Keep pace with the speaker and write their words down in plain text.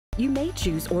You may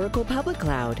choose Oracle Public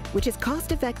Cloud, which is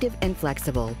cost-effective and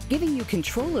flexible, giving you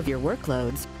control of your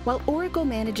workloads, while Oracle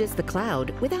manages the cloud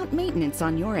without maintenance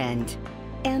on your end.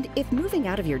 And if moving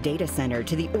out of your data center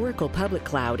to the Oracle Public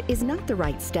Cloud is not the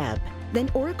right step, then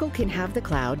Oracle can have the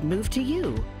cloud move to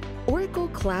you. Oracle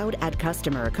Cloud at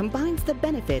Customer combines the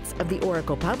benefits of the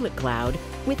Oracle Public Cloud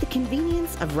with the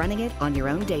convenience of running it on your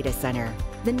own data center.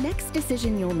 The next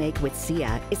decision you'll make with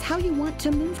SIA is how you want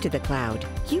to move to the cloud.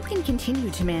 You can continue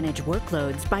to manage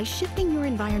workloads by shifting your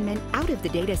environment out of the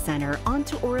data center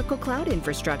onto Oracle Cloud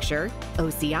Infrastructure,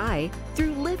 OCI,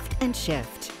 through lift and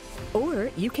shift.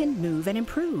 Or you can move and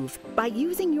improve by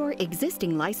using your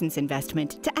existing license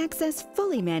investment to access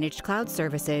fully managed cloud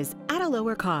services at a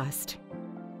lower cost.